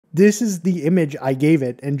This is the image I gave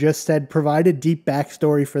it and just said, provide a deep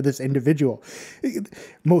backstory for this individual.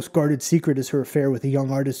 Most guarded secret is her affair with a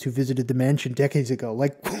young artist who visited the mansion decades ago.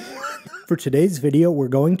 Like, for today's video, we're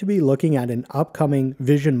going to be looking at an upcoming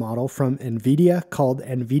vision model from NVIDIA called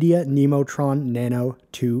NVIDIA Nemotron Nano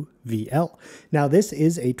 2VL. Now, this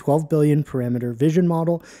is a 12 billion parameter vision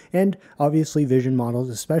model, and obviously vision models,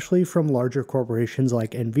 especially from larger corporations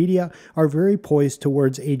like NVIDIA, are very poised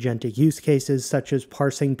towards agentic use cases such as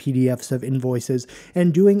parsing PDFs of invoices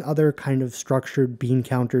and doing other kind of structured bean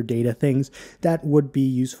counter data things that would be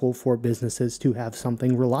useful for businesses to have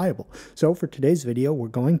something reliable. So for today's video, we're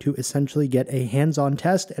going to essentially get a hands-on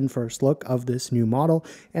test and first look of this new model,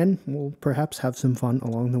 and we'll perhaps have some fun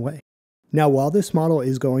along the way. Now, while this model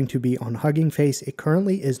is going to be on Hugging Face, it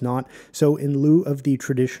currently is not, so in lieu of the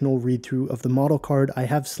traditional read-through of the model card, I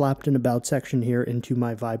have slapped an About section here into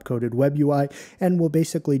my vibe-coded web UI, and we'll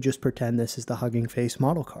basically just pretend this is the Hugging Face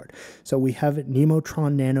model card. So we have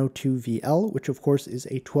Nemotron Nano 2VL, which of course is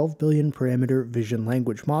a 12 billion parameter vision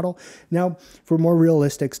language model. Now, for more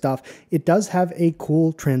realistic stuff, it does have a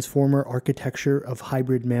cool transformer architecture of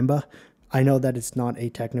hybrid Mamba. I know that it's not a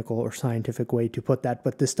technical or scientific way to put that,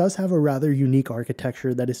 but this does have a rather unique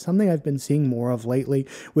architecture that is something I've been seeing more of lately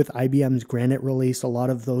with IBM's Granite release. A lot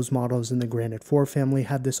of those models in the Granite 4 family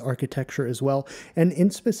had this architecture as well. And in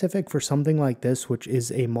specific for something like this, which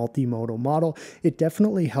is a multimodal model, it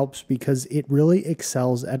definitely helps because it really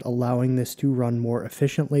excels at allowing this to run more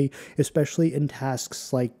efficiently, especially in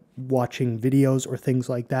tasks like watching videos or things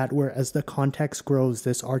like that, where as the context grows,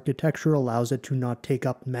 this architecture allows it to not take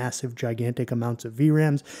up massive, gigantic amounts of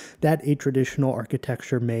VRAMs that a traditional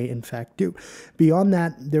architecture may in fact do. Beyond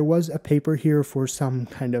that, there was a paper here for some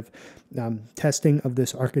kind of testing of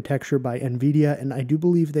this architecture by NVIDIA, and I do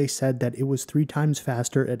believe they said that it was 3 times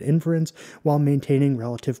faster at inference while maintaining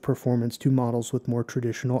relative performance to models with more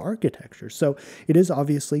traditional architectures. So it is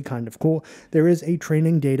obviously kind of cool. There is a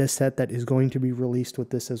training data set that is going to be released with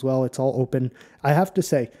this as well. It's all open. I have to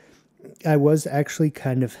say, I was actually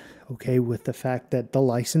kind of okay with the fact that the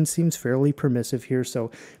license seems fairly permissive here.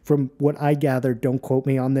 So from what I gathered, don't quote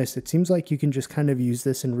me on this, it seems like you can just kind of use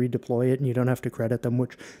this and redeploy it and you don't have to credit them,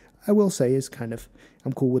 which I will say is kind of,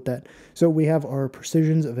 I'm cool with that. So we have our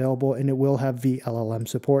precisions available, and it will have VLLM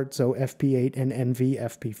support, so FP8 and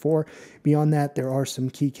NVFP4. Beyond that, there are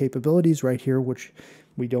some key capabilities right here, which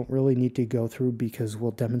we don't really need to go through because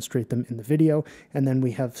we'll demonstrate them in the video. And then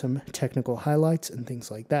we have some technical highlights and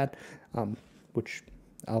things like that, which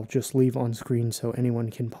I'll just leave on screen so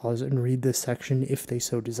anyone can pause and read this section if they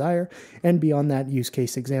so desire. And beyond that, use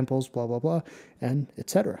case examples, blah, blah, blah, and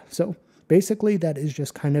etc. So basically, that is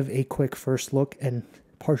just kind of a quick first look and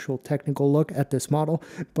partial technical look at this model.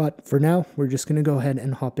 But for now, we're just going to go ahead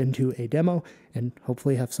and hop into a demo and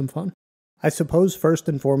hopefully have some fun. I suppose first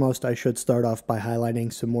and foremost, I should start off by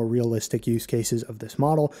highlighting some more realistic use cases of this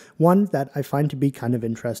model. One that I find to be kind of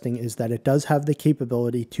interesting is that it does have the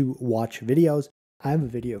capability to watch videos. I have a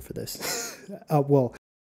video for this. Well,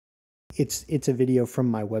 it's a video from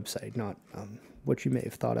my website, not what you may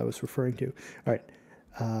have thought I was referring to. All right.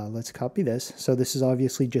 Let's copy this. So this is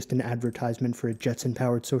obviously just an advertisement for a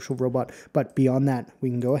Jetson-powered social robot, but beyond that, we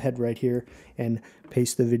can go ahead right here and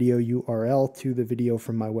paste the video URL to the video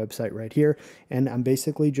from my website right here, and I'm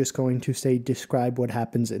basically just going to say describe what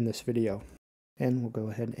happens in this video, and we'll go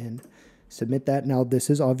ahead and submit that. Now, this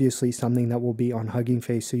is obviously something that will be on Hugging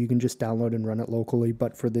Face, so you can just download and run it locally,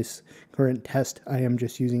 but for this current test, I am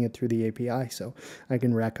just using it through the API, so I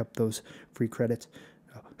can rack up those free credits.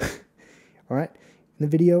 Oh. All right. In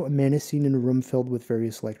the video, a man is seen in a room filled with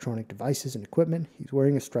various electronic devices and equipment. He's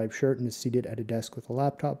wearing a striped shirt and is seated at a desk with a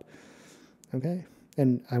laptop. Okay,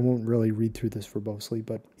 and I won't really read through this verbosely,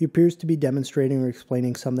 but he appears to be demonstrating or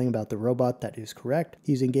explaining something about the robot. That is correct.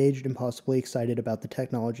 He's engaged and possibly excited about the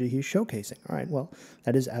technology he's showcasing. All right, well,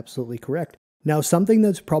 that is absolutely correct. Now, something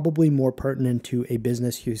that's probably more pertinent to a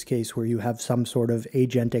business use case where you have some sort of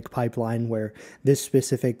agentic pipeline where this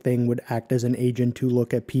specific thing would act as an agent to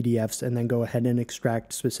look at PDFs and then go ahead and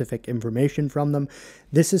extract specific information from them.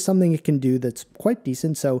 This is something it can do that's quite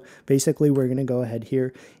decent. So basically, we're going to go ahead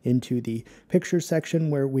here into the picture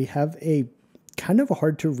section where we have a kind of a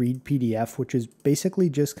hard to read PDF, which is basically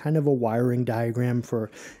just kind of a wiring diagram for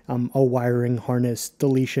a wiring harness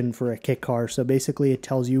deletion for a kit car. So basically it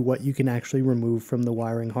tells you what you can actually remove from the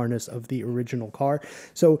wiring harness of the original car.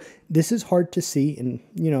 So this is hard to see, and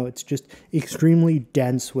you know, it's just extremely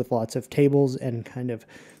dense with lots of tables and kind of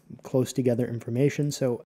close together information.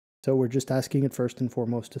 So we're just asking it first and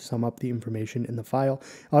foremost to sum up the information in the file.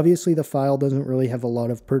 Obviously, the file doesn't really have a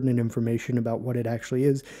lot of pertinent information about what it actually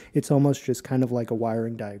is. It's almost just kind of like a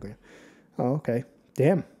wiring diagram. Oh, okay.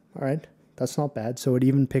 Damn. All right, that's not bad. So it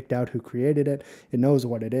even picked out who created it. It knows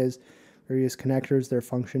what it is. Various connectors, their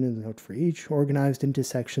function is a note for each, organized into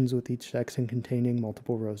sections with each section containing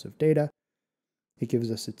multiple rows of data. It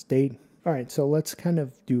gives us its date. All right, so let's kind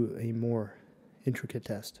of do a more intricate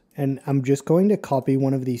test. And I'm just going to copy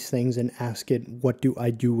one of these things and ask it, what do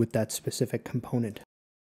I do with that specific component?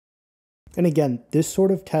 And again, this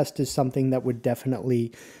sort of test is something that would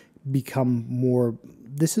definitely become more,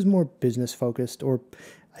 this is more business focused, or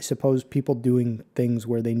I suppose people doing things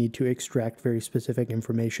where they need to extract very specific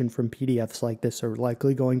information from PDFs like this are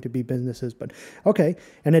likely going to be businesses, but okay.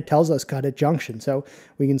 And it tells us cut at junction. So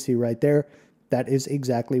we can see right there, that is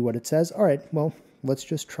exactly what it says. All right, well, let's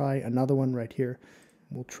just try another one right here.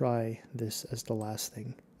 We'll try this as the last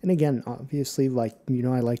thing. And again, obviously, like, you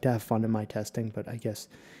know, I like to have fun in my testing, but I guess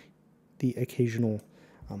the occasional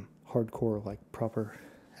hardcore, like proper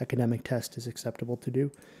academic test is acceptable to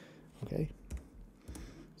do. Okay.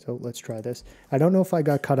 So let's try this. I don't know if I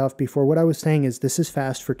got cut off before. What I was saying is this is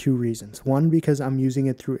fast for two reasons. One, because I'm using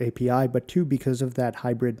it through API, but two, because of that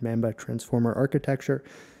hybrid Mamba transformer architecture.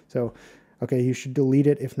 So, okay, you should delete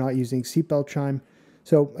it if not using seatbelt chime.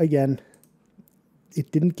 So again,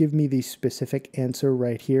 it didn't give me the specific answer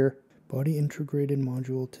right here. Body integrated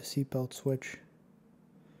module to seatbelt switch.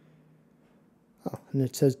 Oh, and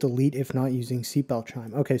it says delete if not using seatbelt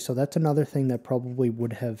chime. Okay, so that's another thing that probably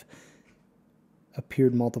would have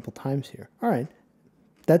appeared multiple times here. All right,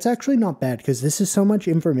 that's actually not bad because this is so much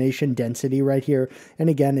information density right here. And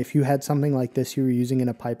again, if you had something like this you were using in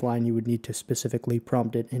a pipeline, you would need to specifically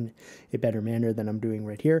prompt it in a better manner than I'm doing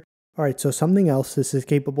right here. All right, so something else this is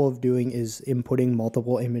capable of doing is inputting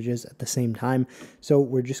multiple images at the same time. So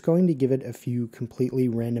we're just going to give it a few completely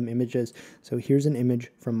random images. So here's an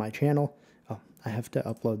image from my channel. Oh, I have to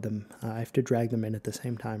upload them. I have to drag them in at the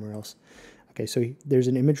same time or else. Okay, so there's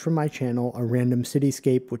an image from my channel, a random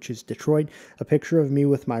cityscape, which is Detroit, a picture of me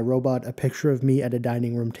with my robot, a picture of me at a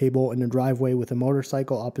dining room table in a driveway with a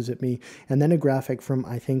motorcycle opposite me, and then a graphic from,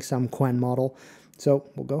 I think, some Quen model. So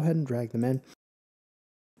we'll go ahead and drag them in.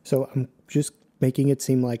 So I'm just making it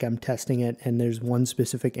seem like I'm testing it, and there's one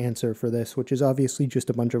specific answer for this, which is obviously just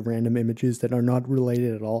a bunch of random images that are not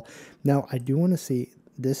related at all. Now, I do want to see,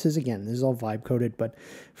 this is all vibe coded, but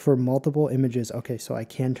for multiple images, okay, so I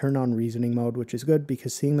can turn on reasoning mode, which is good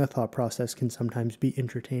because seeing the thought process can sometimes be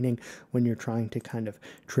entertaining when you're trying to kind of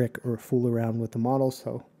trick or fool around with the model.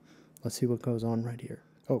 So let's see what goes on right here.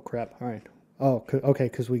 Oh, crap. All right. Oh, okay,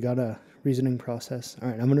 because we got a reasoning process. All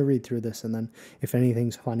right, I'm going to read through this, and then if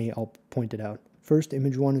anything's funny, I'll point it out. First,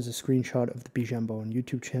 image one is a screenshot of the Bijambo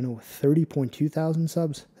YouTube channel with 30.2 thousand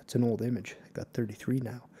subs. That's an old image. I got 33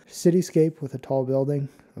 now. Cityscape with a tall building.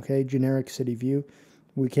 Okay, generic city view.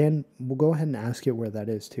 We'll go ahead and ask it where that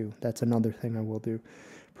is too. That's another thing I will do.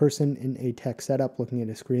 Person in a tech setup looking at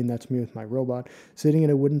a screen. That's me with my robot. Sitting at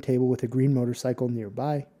a wooden table with a green motorcycle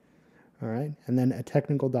nearby. All right, and then a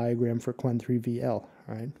technical diagram for Quen 3VL. All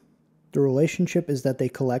right. The relationship is that they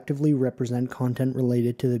collectively represent content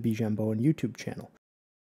related to the Bijambo and YouTube channel.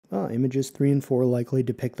 Images 3 and 4 likely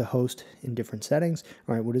depict the host in different settings.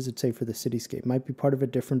 All right, what does it say for the cityscape? Might be part of a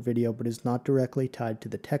different video, but is not directly tied to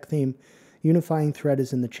the tech theme. Unifying thread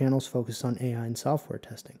is in the channels focused on AI and software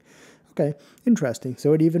testing. Okay, interesting.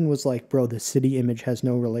 So it even was like, bro, the city image has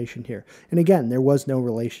no relation here. And again, there was no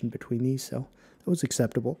relation between these, so that was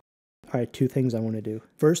acceptable. All right, two things I want to do.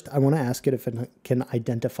 First, I want to ask it if it can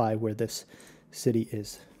identify where this city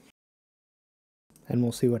is. And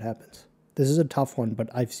we'll see what happens. This is a tough one, but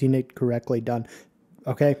I've seen it correctly done.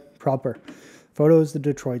 Okay, proper. Photo is the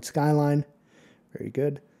Detroit skyline. Very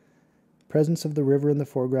good. Presence of the river in the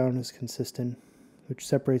foreground is consistent, which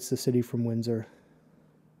separates the city from Windsor.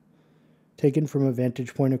 Taken from a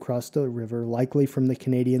vantage point across the river, likely from the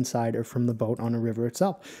Canadian side or from the boat on a river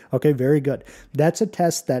itself. Okay, very good. That's a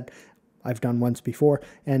test that I've done once before,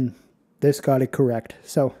 and this got it correct.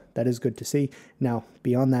 So that is good to see. Now,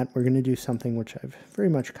 beyond that, we're going to do something which I've very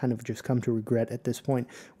much kind of just come to regret at this point,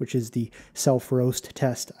 which is the self-roast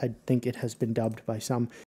test. I think it has been dubbed by some.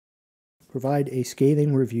 Provide a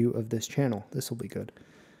scathing review of this channel. This will be good.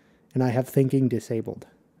 And I have thinking disabled,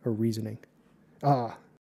 or reasoning. Oh,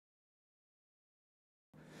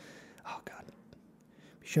 God.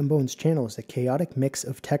 Bijambo's channel is a chaotic mix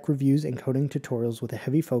of tech reviews and coding tutorials with a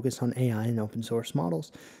heavy focus on AI and open source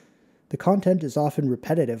models. The content is often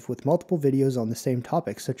repetitive with multiple videos on the same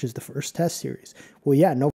topic, such as the first test series. Well,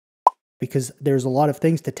 yeah, no, because there's a lot of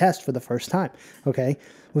things to test for the first time, okay?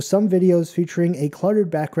 With some videos featuring a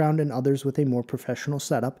cluttered background and others with a more professional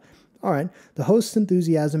setup. All right, the host's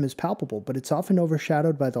enthusiasm is palpable, but it's often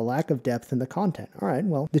overshadowed by the lack of depth in the content. All right,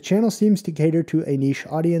 well, the channel seems to cater to a niche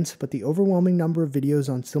audience, but the overwhelming number of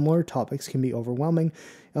videos on similar topics can be overwhelming.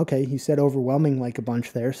 Okay, he said overwhelming like a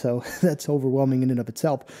bunch there, so that's overwhelming in and of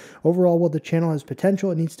itself. Overall, while the channel has potential,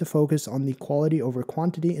 it needs to focus on the quality over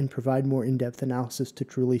quantity and provide more in-depth analysis to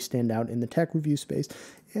truly stand out in the tech review space.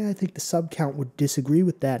 And I think the sub count would disagree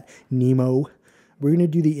with that, Nemo. We're going to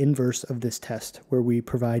do the inverse of this test, where we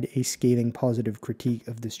provide a scathing positive critique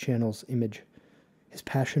of this channel's image. His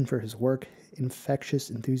passion for his work,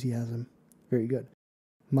 infectious enthusiasm. Very good.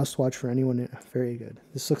 Must watch for anyone. Very good.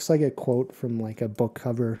 This looks like a quote from like a book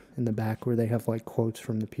cover in the back where they have like quotes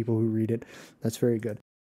from the people who read it. That's very good.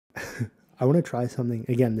 I want to try something.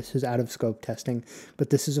 Again, this is out of scope testing, but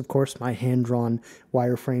this is of course my hand-drawn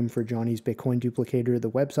wireframe for Johnny's Bitcoin duplicator, the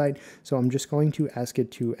website. So I'm just going to ask it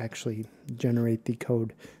to actually generate the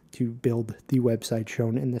code to build the website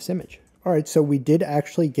shown in this image. All right, so we did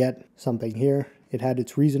actually get something here. It had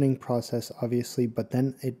its reasoning process, obviously, but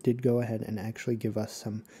then it did go ahead and actually give us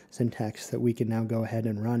some syntax that we can now go ahead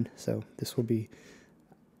and run. So this will be,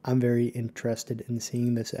 I'm very interested in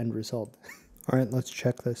seeing this end result. All right, let's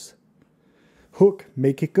check this. Hook,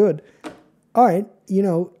 make it good. All right, you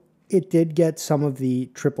know, it did get some of the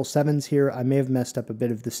 777s here. I may have messed up a bit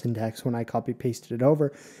of the syntax when I copy pasted it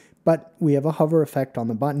over, but we have a hover effect on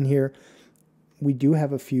the button here. We do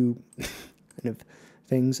have a few kind of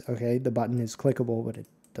things. Okay, the button is clickable, but it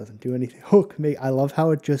doesn't do anything. Hook, I love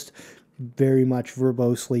how it just very much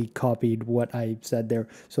verbosely copied what I said there.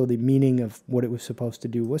 So the meaning of what it was supposed to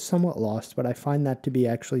do was somewhat lost, but I find that to be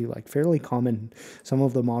actually like fairly common in some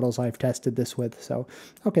of the models I've tested this with. So,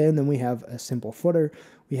 okay, and then we have a simple footer.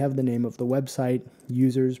 We have the name of the website,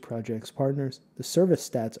 users, projects, partners. The service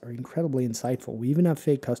stats are incredibly insightful. We even have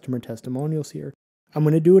fake customer testimonials here. I'm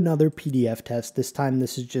going to do another PDF test. This time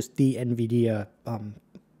this is just the NVIDIA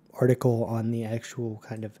article on the actual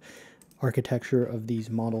kind of architecture of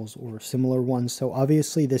these models or similar ones. So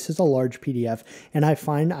obviously this is a large PDF, and I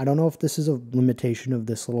find, I don't know if this is a limitation of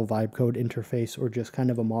this little vibe code interface or just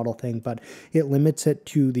kind of a model thing, but it limits it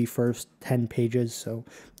to the first 10 pages. So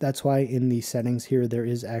that's why in the settings here, there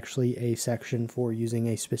is actually a section for using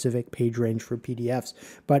a specific page range for PDFs.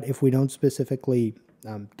 But if we don't specifically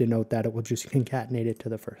denote that, it will just concatenate it to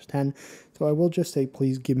the first 10. So I will just say,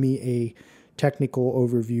 please give me a technical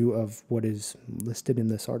overview of what is listed in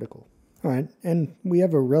this article. All right, and we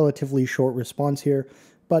have a relatively short response here,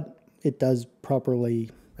 but it does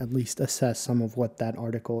properly at least assess some of what that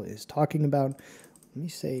article is talking about.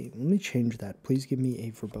 Let me change that. Please give me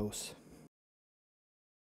a verbose.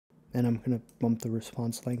 And I'm going to bump the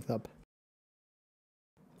response length up.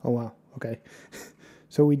 Oh, wow. Okay.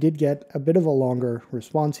 So we did get a bit of a longer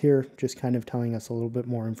response here, just kind of telling us a little bit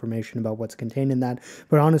more information about what's contained in that.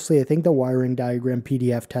 But honestly, I think the wiring diagram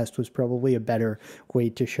PDF test was probably a better way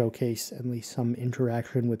to showcase at least some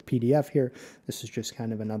interaction with PDF here. This is just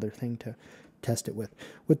kind of another thing to test it with.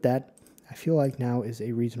 With that, I feel like now is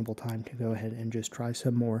a reasonable time to go ahead and just try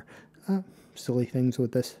some more silly things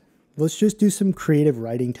with this. Let's just do some creative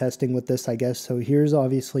writing testing with this, I guess. So here's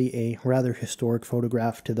obviously a rather historic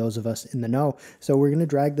photograph to those of us in the know. So we're going to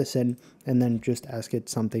drag this in and then just ask it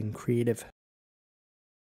something creative.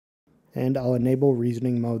 And I'll enable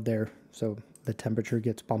reasoning mode there so the temperature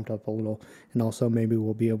gets bumped up a little. And also maybe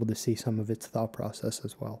we'll be able to see some of its thought process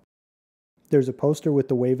as well. There's a poster with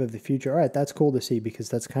the wave of the future. All right, that's cool to see because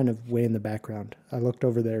that's kind of way in the background. I looked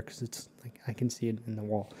over there because it's like I can see it in the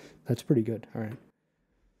wall. That's pretty good. All right.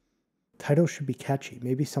 Title should be catchy,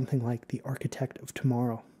 maybe something like The Architect of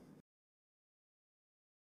Tomorrow.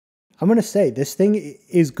 I'm going to say this thing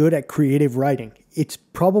is good at creative writing. It's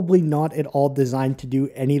probably not at all designed to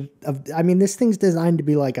do any of, I mean, this thing's designed to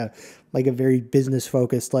be like a very business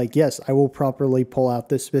focused, like, yes, I will properly pull out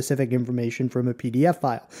this specific information from a PDF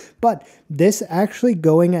file. But this actually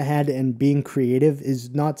going ahead and being creative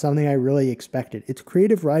is not something I really expected. Its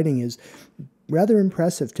creative writing is rather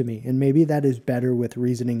impressive to me, and maybe that is better with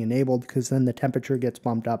reasoning enabled because then the temperature gets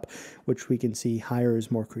bumped up, which we can see higher is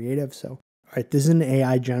more creative. So, all right, this is an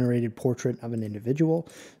AI generated portrait of an individual.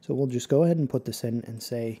 So we'll just go ahead and put this in and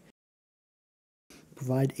say,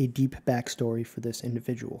 provide a deep backstory for this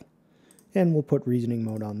individual. And we'll put reasoning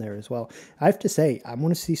mode on there as well. I have to say, I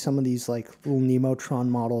want to see some of these like little Nemotron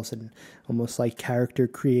models and almost like character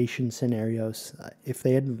creation scenarios. If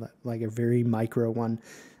they had like a very micro one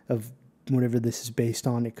of whatever this is based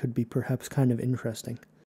on, it could be perhaps kind of interesting.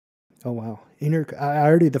 Oh wow,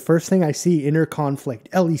 the first thing I see, inner conflict,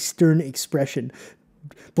 Ellie stern expression,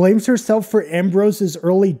 Blames herself for Ambrose's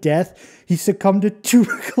early death. He succumbed to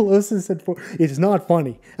tuberculosis at 4. It's not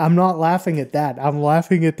funny. I'm not laughing at that. I'm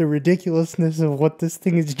laughing at the ridiculousness of what this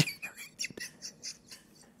thing is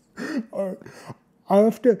generating. I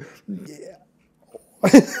have to...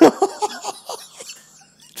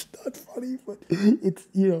 Not funny, but it's,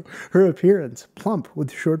 her appearance, plump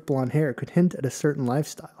with short blonde hair, could hint at a certain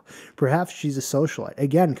lifestyle. Perhaps she's a socialite.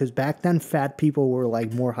 Again, because back then fat people were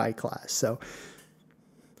like more high class. So,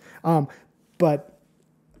 but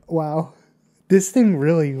wow, this thing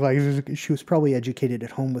really, like, she was probably educated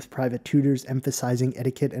at home with private tutors emphasizing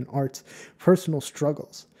etiquette and arts, personal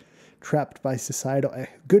struggles, trapped by societal.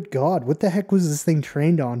 Good God, what the heck was this thing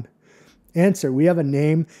trained on? Answer: we have a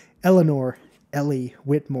name, Eleanor Ellie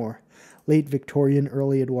Whitmore, late Victorian,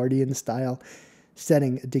 early Edwardian style,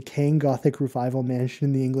 setting a decaying Gothic revival mansion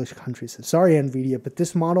in the English countryside. Sorry, NVIDIA, but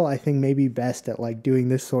this model I think may be best at like doing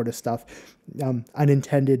this sort of stuff.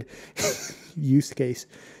 Unintended use case.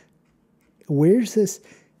 Where's this?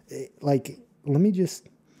 Like, let me just.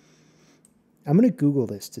 I'm gonna Google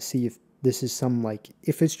this to see if this is some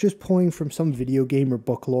if it's just pulling from some video game or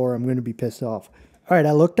book lore. I'm gonna be pissed off. All right,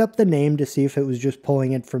 I looked up the name to see if it was just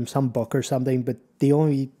pulling it from some book or something, but the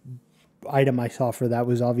only item I saw for that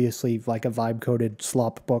was obviously like a vibe-coded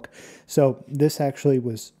slop book. So this actually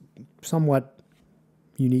was somewhat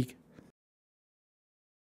unique.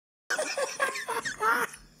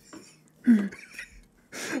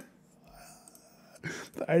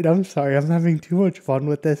 I'm sorry, I'm having too much fun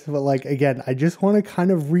with this, but again, I just want to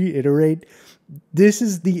kind of reiterate, this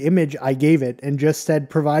is the image I gave it and just said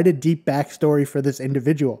provide a deep backstory for this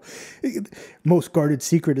individual. Most guarded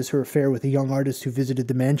secret is her affair with a young artist who visited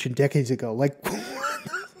the mansion decades ago.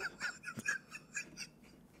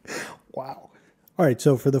 Wow. All right,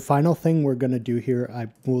 so for the final thing we're going to do here, I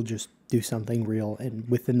will just do something real and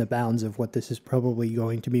within the bounds of what this is probably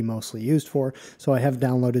going to be mostly used for. So I have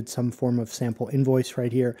downloaded some form of sample invoice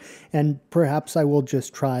right here, and perhaps I will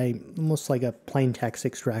just try almost like a plain text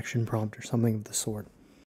extraction prompt or something of the sort.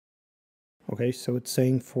 Okay, so it's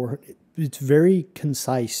saying it's very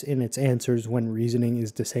concise in its answers when reasoning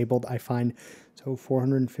is disabled, I find. So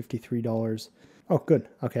 $453. Oh, good.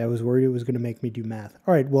 Okay, I was worried it was going to make me do math.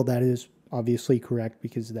 All right, well, that is obviously correct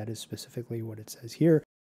because that is specifically what it says here.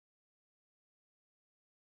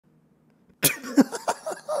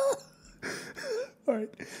 All right.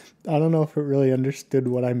 I don't know if it really understood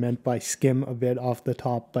what I meant by skim a bit off the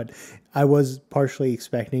top, but I was partially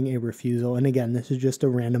expecting a refusal. And again, this is just a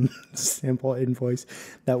random sample invoice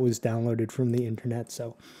that was downloaded from the internet.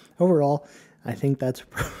 So overall, I think that's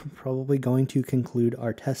probably going to conclude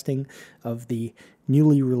our testing of the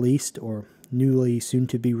newly released or newly soon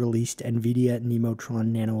to be released NVIDIA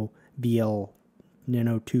Nemotron Nano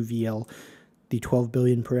Nano 2VL, the 12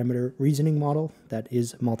 billion parameter reasoning model that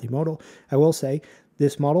is multimodal. I will say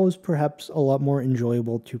this model is perhaps a lot more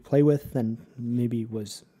enjoyable to play with than maybe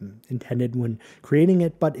was intended when creating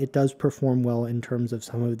it, but it does perform well in terms of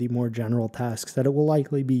some of the more general tasks that it will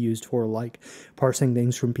likely be used for, like parsing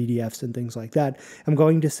things from PDFs and things like that. I'm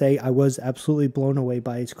going to say I was absolutely blown away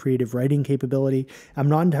by its creative writing capability. I'm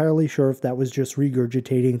not entirely sure if that was just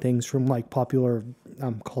regurgitating things from like popular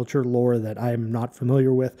culture lore that I am not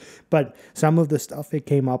familiar with, but some of the stuff it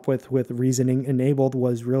came up with reasoning enabled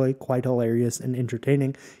was really quite hilarious and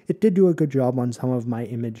entertaining. It did do a good job on some of my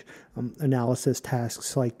image analysis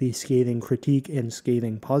tasks, like the scathing critique and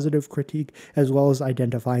scathing positive critique, as well as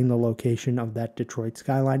identifying the location of that Detroit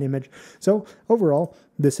skyline image. So overall,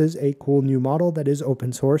 this is a cool new model that is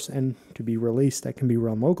open source and to be released that can be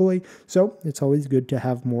run locally. So it's always good to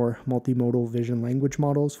have more multimodal vision language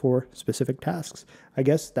models for specific tasks. I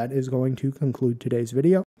guess that is going to conclude today's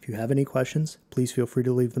video. If you have any questions, please feel free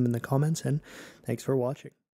to leave them in the comments, and thanks for watching.